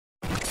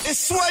It's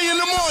Sway in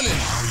the morning,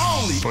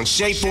 only on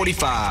Shade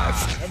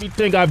 45.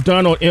 Everything I've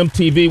done on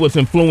MTV was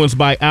influenced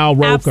by Al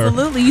Roker.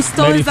 Absolutely. You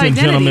stole Ladies his and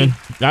identity. gentlemen,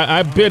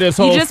 I bit his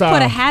whole You just style.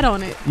 put a hat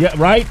on it. Yeah,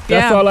 right?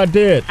 That's all I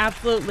did.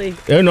 Absolutely.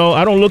 You know,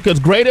 I don't look as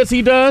great as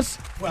he does.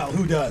 Well,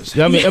 who does?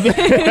 I mean,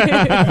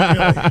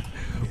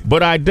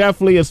 but I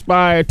definitely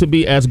aspire to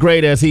be as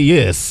great as he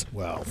is.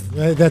 Well,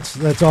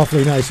 that's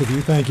awfully nice of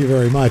you. Thank you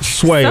very much.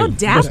 Sway, So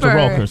dapper. Mr.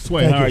 Roker.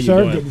 Sway, Thank how are you, you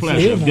sir. doing? Good to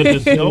Pleasure. see you.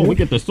 Get this, we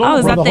get the song. Oh,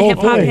 is that the whole hip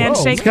hop thing.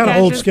 handshake? It's kind of that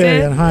I old just scary.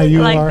 did? And hi,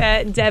 you like are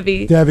that,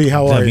 Debbie. Debbie.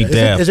 How are Debbie you?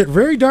 Deb. Is it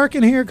very dark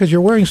in here because you're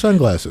wearing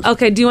sunglasses?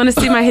 Okay, do you want to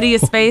see my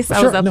hideous face?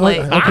 I was Sure, up no, late.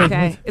 okay.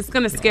 Okay. It's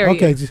going to scare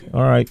Okay. you.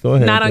 All right, go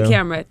ahead. Not on Deb.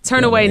 camera.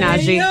 Turn away,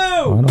 Najee.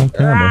 Not on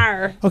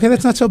camera. Okay,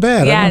 that's not so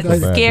bad. Yeah, I don't-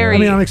 it's I- scary. I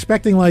mean, I'm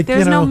expecting like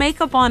There's you know. no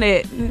makeup on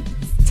it.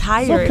 It's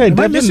tired. Okay, Am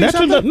I Deb, missing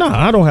naturally, something? no,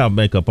 I don't have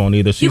makeup on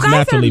either. She's You guys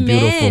naturally are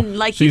men. beautiful.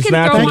 Like, you She's can throw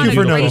naturally on Thank you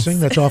for a beautiful. noticing.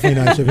 That's awfully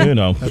nice of you. You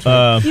know, That's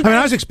right. I mean,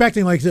 I was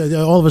expecting like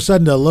all of a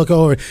sudden to look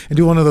over and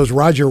do one of those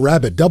Roger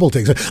Rabbit double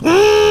takes.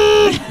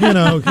 You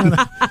know, kind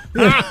of,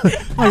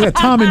 like a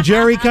Tom and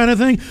Jerry kind of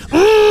thing.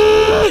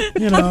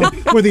 You know,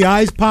 where the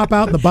eyes pop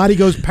out and the body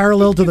goes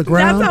parallel to the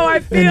ground. That's how I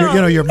feel.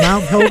 And your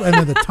mouth holds and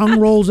then the tongue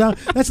rolls out.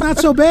 That's not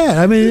so bad.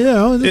 I mean, you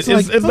know, it's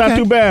not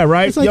too bad,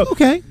 right? It's like,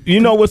 okay. You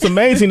know what's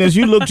amazing is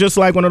you look just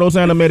like one of those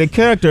animated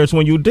characters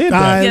when you did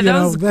that. Yeah, that You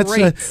know, was that's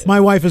great. my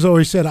wife has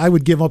always said I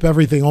would give up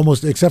everything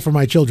almost except for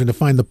my children to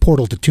find the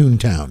portal to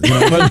Toontown. You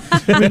know?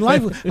 But, I mean,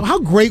 life. How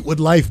great would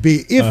life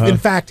be if, in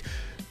fact,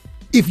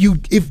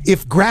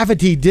 if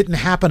gravity didn't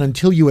happen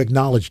until you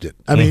acknowledged it?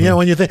 I mean, you know,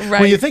 when you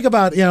think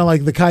about, you know,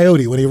 like the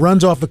coyote when he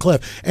runs off the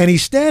cliff and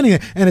he's standing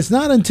there, and it's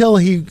not until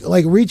he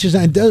like reaches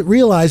and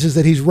realizes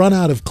that he's run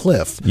out of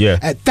cliff.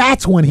 Yeah,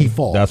 that's when he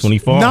falls. That's when he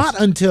falls. Not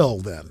until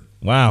then.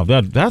 Wow,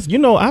 that's you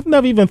know, I've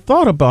never even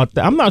thought about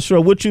that. I'm not sure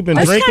what you've been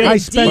drinking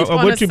or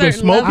what you've been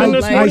smoking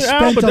this I morning.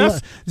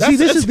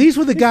 spent these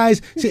were the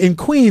guys in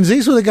Queens.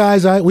 These were the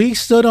guys we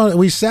sat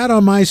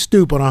on my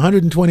stoop on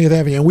 120th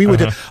Avenue, and we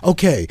would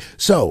okay.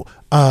 So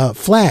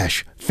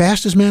Flash,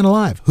 fastest man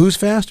alive. Who's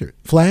faster,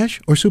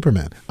 Flash or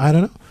Superman? I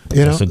don't know. You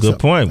know, that's a good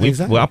point.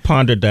 Exactly. I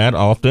pondered that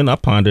often. I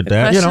pondered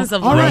that. You know, Questions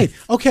of all right,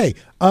 life. okay.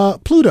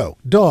 Pluto,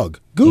 dog.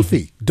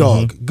 Goofy,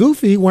 dog.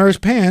 Goofy wears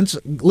pants,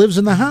 lives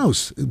in the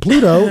house.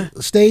 Pluto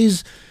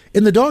stays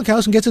in the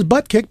doghouse and gets his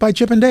butt kicked by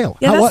Chip and Dale.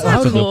 Yeah, that's not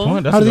That's a cool. good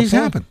point. That's How a do good these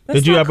point. happen?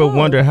 Did you not ever cool.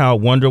 wonder how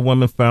Wonder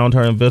Woman found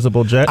her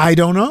invisible jet? I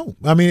don't know.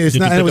 I mean, it's Did you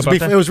not. think It was about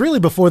that? it was really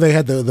before they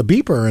had the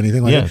beeper or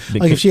anything like that.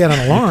 Yeah, Like if she had an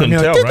alarm, couldn't you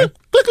know, tell, click, right?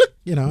 click, click.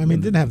 You know, I mean,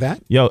 didn't have that.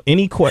 Yo,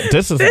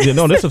 this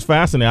is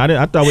fascinating.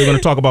 I thought we were going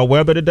to talk about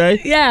weather today.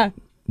 Yeah.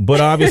 But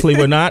obviously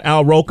we're not.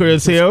 Al Roker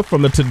is here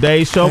from the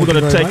Today Show. Thank We're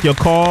going you to very take your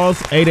calls,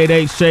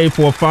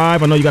 888-SHADE-45.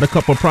 I know you got a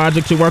couple of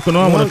projects you're working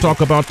on. I want to talk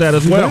about that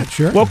as Do well. that,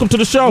 sure. Welcome to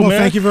the show, Well, man.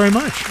 thank you very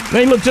much.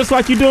 They look just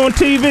like you do on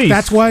TV.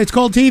 That's why it's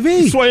called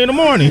TV. Sway in the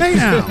morning. Hey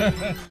now.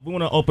 We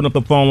want to open up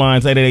the phone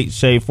lines,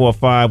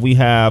 888-SHADE-45. We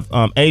have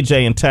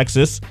AJ in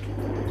Texas.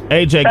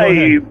 AJ, go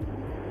ahead.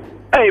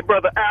 Hey,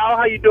 brother Al,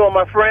 how you doing,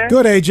 my friend?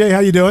 Good, AJ. How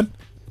you doing?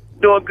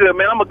 Doing good,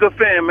 man. I'm a good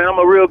fan, man. I'm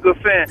a real good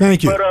fan.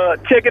 Thank you.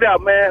 But check it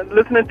out, man.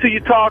 Listening to you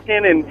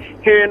talking and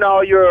hearing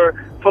all your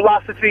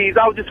philosophies,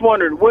 I was just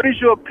wondering, what is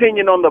your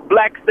opinion on the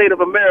black state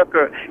of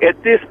America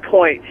at this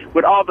point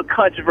with all the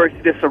controversy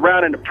that's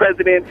surrounding the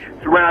president,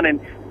 surrounding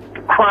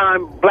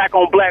crime, black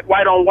on black,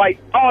 white on white,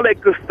 all that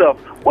good stuff?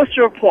 What's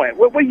your point?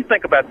 What do you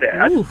think about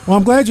that? Well,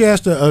 I'm glad you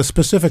asked a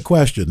specific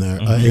question there,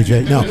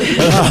 AJ. No.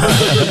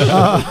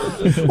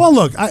 Well,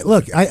 look.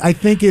 I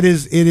think it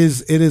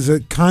is a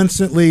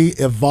constantly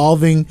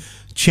evolving,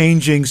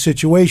 changing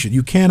situation.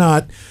 You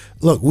cannot.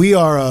 Look, we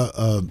are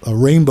a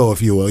rainbow,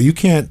 if you will. You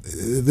can't.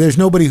 There's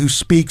nobody who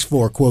speaks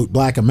for quote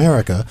Black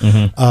America.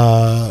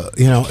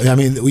 You know, I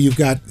mean, you've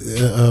got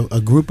a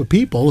group of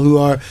people who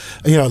are,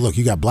 you know, look.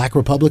 You got Black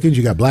Republicans,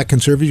 you got Black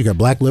conservatives, you got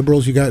Black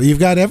liberals, you've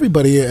got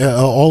everybody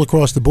all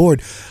across the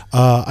board.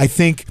 I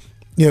think.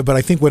 Yeah, but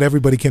I think what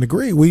everybody can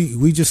agree, we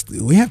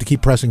have to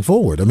keep pressing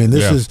forward. I mean,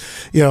 this is,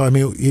 you know, I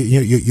mean,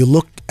 you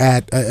look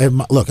at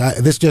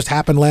this just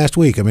happened last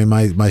week. I mean,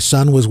 my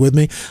son was with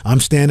me. I'm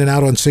standing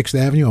out on 6th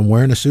Avenue. I'm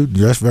wearing a suit,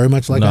 dressed very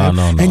much like I am,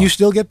 and you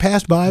still get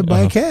passed by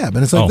a cab,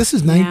 and it's like this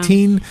is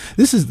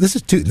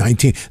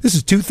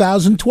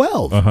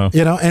 2012,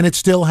 you know, and it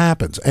still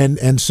happens,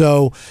 and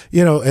so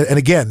you know, and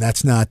again,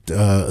 that's not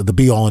the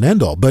be all and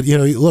end all, but you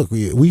know, look,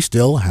 we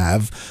still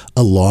have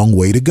a long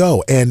way to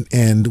go,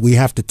 and we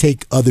have to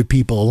take other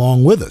people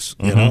along with us.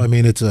 You know, I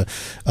mean, it's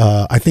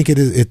I think it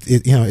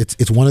is. You know,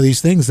 it's one of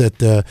these things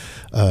that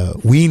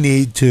we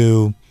need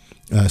to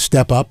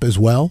step up as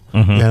well.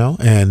 You know,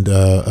 and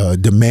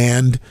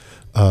demand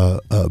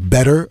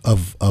better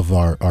of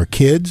our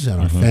kids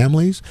and our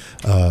families.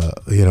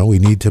 You know, we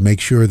need to make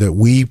sure that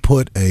we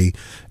put a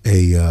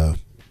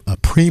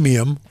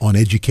premium on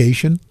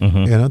education. You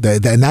know,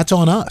 and that's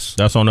on us.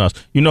 That's on us.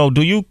 You know,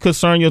 do you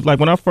concern you, like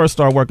when I first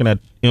started working at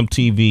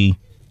MTV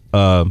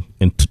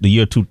in the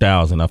year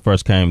 2000, I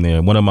first came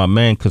there, one of my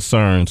main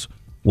concerns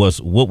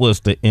was what was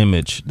the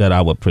image that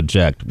I would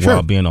project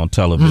while being on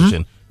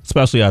television.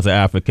 especially as an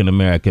African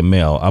American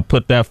male. I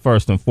put that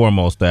first and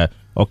foremost. That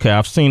okay,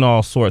 I've seen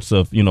all sorts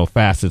of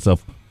facets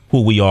of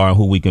who we are and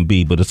who we can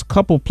be, but it's a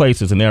couple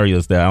places and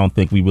areas that I don't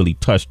think we really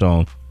touched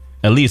on,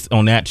 at least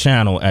on that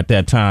channel at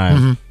that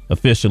time,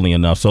 officially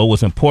enough. So it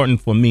was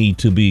important for me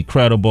to be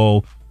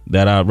credible,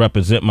 that I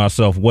represent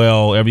myself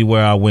well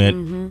everywhere I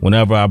went,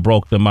 whenever I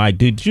broke the mic.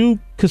 Did you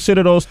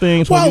consider those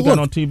things when you got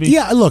on TV?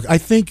 Yeah, look, I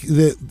think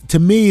that to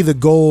me the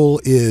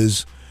goal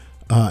is,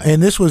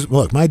 and this was,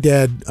 look, my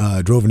dad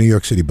drove a New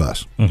York City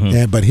bus,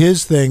 but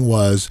his thing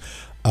was,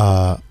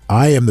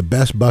 I am the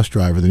best bus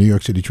driver the New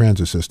York City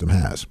transit system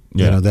has.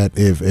 Yeah. You know,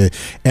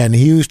 that and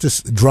he used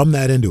to drum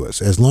that into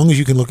us. As long as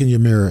you can look in your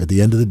mirror at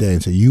the end of the day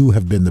and say, you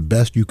have been the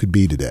best you could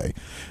be today,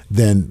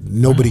 then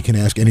nobody can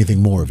ask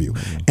anything more of you.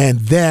 And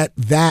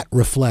that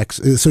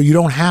reflects, so you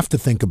don't have to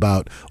think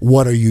about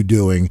what are you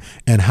doing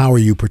and how are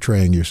you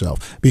portraying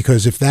yourself.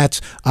 Because if that's,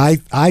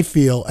 I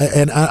feel,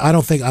 and I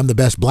don't think I'm the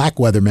best black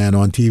weatherman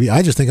on TV.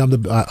 I just think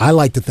I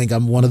like to think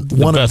I'm one of the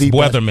best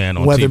weatherman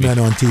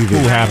on TV. Who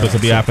happens to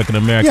be African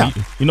American.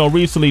 Yeah.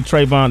 Recently,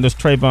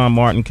 Trayvon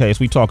Martin case,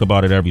 we talk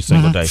about it every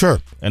single day. Sure.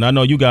 And I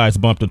know you guys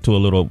bumped into a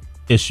little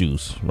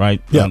issues,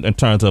 right? Yeah. In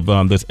terms of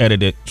this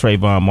edited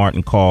Trayvon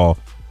Martin call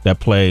that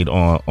played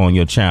on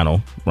your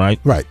channel, right?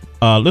 Right.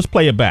 Let's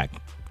play it back.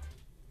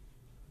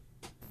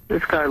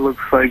 This guy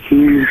looks like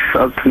he's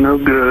up to no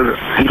good.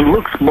 He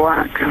looks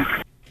black.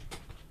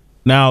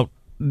 Now,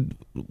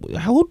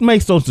 who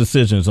makes those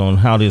decisions on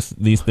how these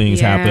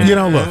things happen? You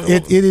know, look,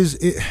 it is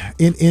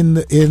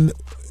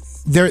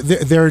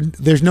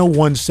there's no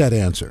one set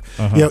answer.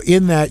 You know,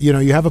 in that,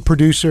 you have a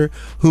producer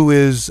who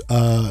is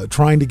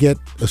trying to get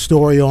a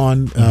story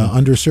on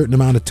under a certain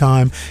amount of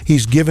time.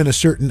 He's given a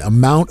certain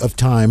amount of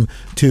time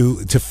to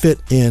fit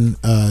in.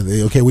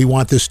 Okay, we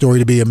want this story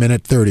to be a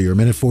minute 30 or a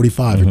minute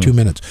 45 or 2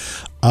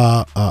 minutes.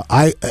 I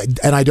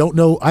don't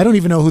know. I don't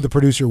even know who the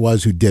producer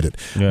was who did it.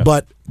 Yeah.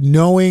 But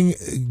going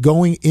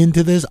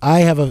into this, I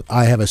have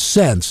a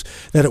sense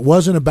that it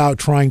wasn't about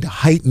trying to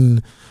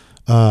heighten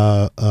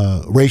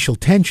racial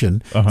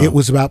tension. It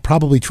was about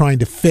probably trying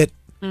to fit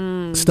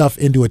stuff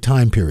into a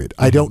time period.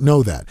 I don't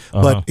know that,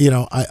 but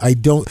I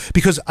don't,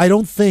 because I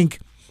don't think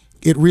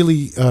it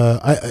really.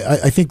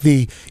 I think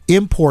the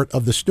import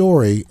of the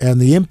story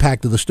and the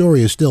impact of the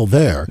story is still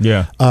there.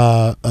 Yeah.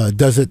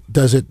 Does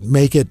it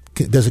make it?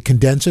 Does it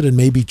condense it and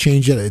maybe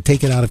change it,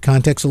 take it out of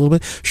context a little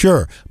bit?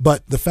 Sure,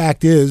 but the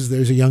fact is,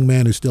 there's a young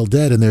man who's still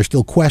dead, and there's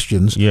still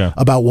questions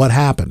about what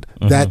happened.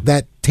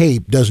 That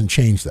tape doesn't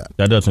change that.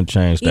 That doesn't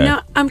change that. You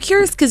know, I'm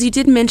curious because you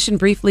did mention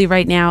briefly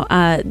right now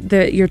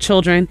your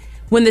children.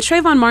 When the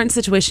Trayvon Martin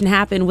situation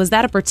happened, was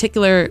that a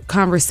particular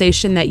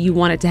conversation that you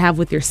wanted to have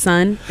with your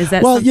son? Is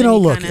that look,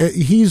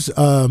 he's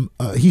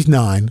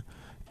 9,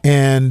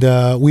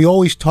 and we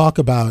always talk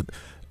about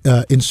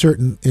in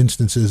certain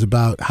instances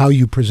about how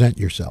you present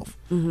yourself.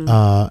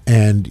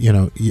 And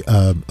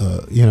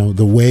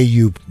the way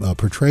you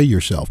portray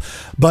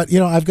yourself. But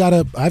I've got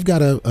a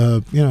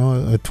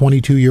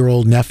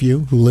 22-year-old nephew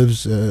who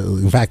lives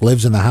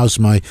in the house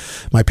my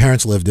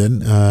parents lived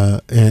in,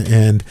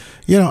 and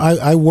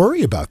I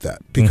worry about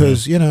that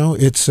because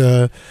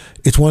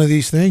it's one of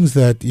these things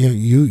that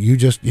you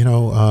just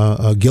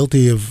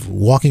guilty of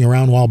walking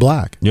around while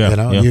black.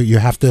 You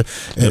have to.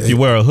 If you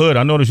wear a hood,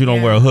 I notice you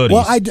don't wear a hoodie.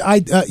 Well, and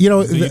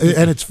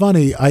it's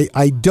funny.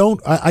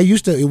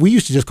 We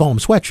used to just call them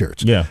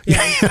sweatshirts.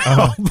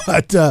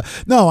 But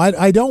no,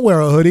 I don't wear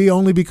a hoodie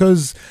only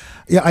because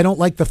I don't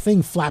like the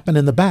thing flapping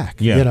in the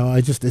back.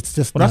 It's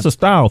just. Well, that's a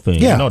style thing.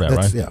 Yeah, you know that,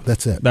 right? Yeah,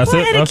 that's it. That's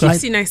it. It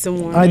keeps you nice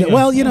and warm.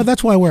 Well,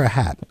 that's why I wear a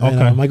hat.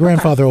 Okay. My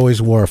grandfather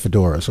always wore a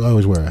fedora, so I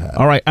always wear a hat.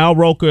 All right, Al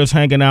Roker is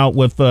hanging out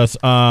with us.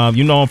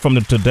 You know him from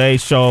the Today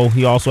Show.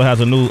 He also has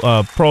a new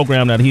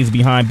program that he's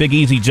behind, Big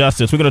Easy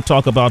Justice. We're going to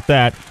talk about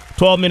that.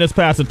 12 minutes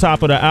past the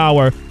top of the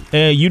hour,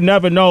 and you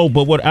never know,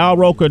 but what Al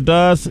Roker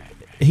does,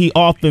 he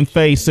often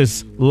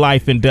faces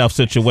life and death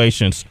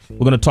situations. We're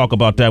going to talk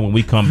about that when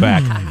we come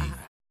back.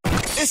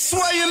 It's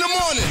Sway in the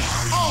morning,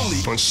 only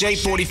on Shade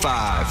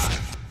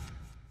 45.